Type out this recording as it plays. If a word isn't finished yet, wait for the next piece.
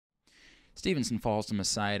Stevenson falls to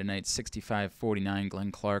Messiah tonight, 65-49.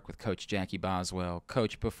 Glenn Clark with Coach Jackie Boswell.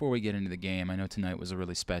 Coach, before we get into the game, I know tonight was a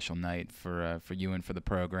really special night for you and for the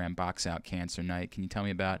program, Box Out Cancer Night. Can you tell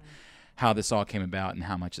me about how this all came about and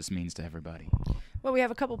how much this means to everybody? Well, we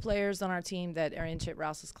have a couple players on our team that are in Chip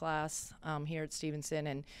Rouse's class here at Stevenson,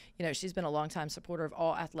 and she's been a longtime supporter of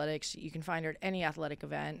all athletics. You can find her at any athletic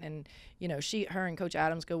event, and her and Coach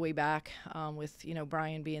Adams go way back with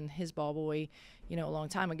Brian being his ball boy, a long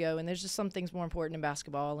time ago. And there's just some things more important in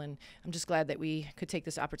basketball, and I'm just glad that we could take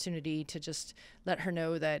this opportunity to just let her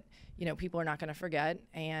know that people are not going to forget.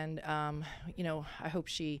 And I hope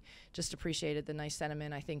she just appreciated the nice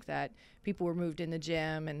sentiment. I think that people were moved in the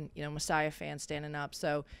gym, and Messiah fans standing up.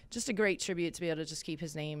 So just a great tribute to be able to just keep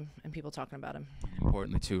his name and people talking about him.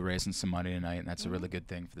 Importantly, too, raising some money tonight, and that's a really good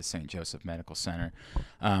thing for the St. Joseph Medical Center.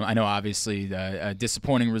 I know, obviously, a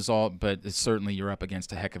disappointing result, but certainly you're up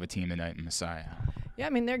against a heck of a team tonight in Messiah. Yeah, I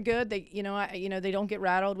mean, they're good. They, they don't get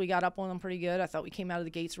rattled. We got up on them pretty good. I thought we came out of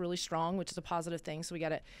the gates really strong, which is a positive thing. So we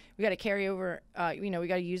got to carry over. We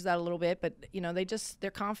got to use that a little bit. But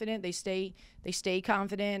they're confident. They stay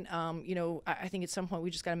confident. I think at some point we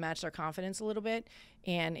just got to match their confidence a little bit.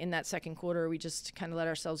 And in that second quarter, we just kind of let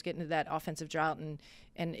ourselves get into that offensive drought, and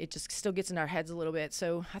it just still gets in our heads a little bit.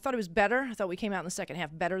 So I thought it was better. I thought we came out in the second half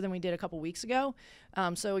better than we did a couple weeks ago.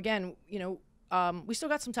 So again, we still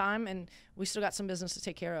got some time, and we still got some business to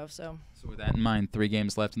take care of. So with that in mind, 3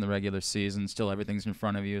 games left in the regular season. Still everything's in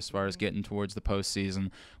front of you as far as getting towards the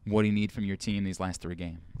postseason. What do you need from your team these last 3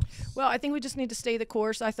 games? Well, I think we just need to stay the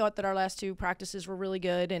course. I thought that our last 2 practices were really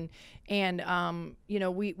good, and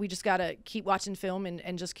we just got to keep watching film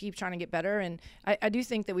and just keep trying to get better. And I do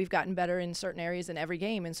think that we've gotten better in certain areas in every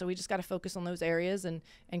game, and so we just got to focus on those areas and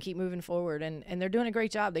keep moving forward. And they're doing a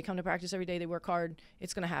great job. They come to practice every day. They work hard.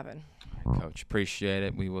 It's going to happen. All right, Coach, appreciate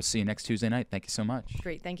it. We will see you next Tuesday night. Thank you so much.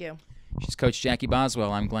 Great. Thank you. She's Coach Jackie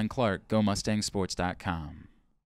Boswell. I'm Glenn Clark. GoMustangSports.com.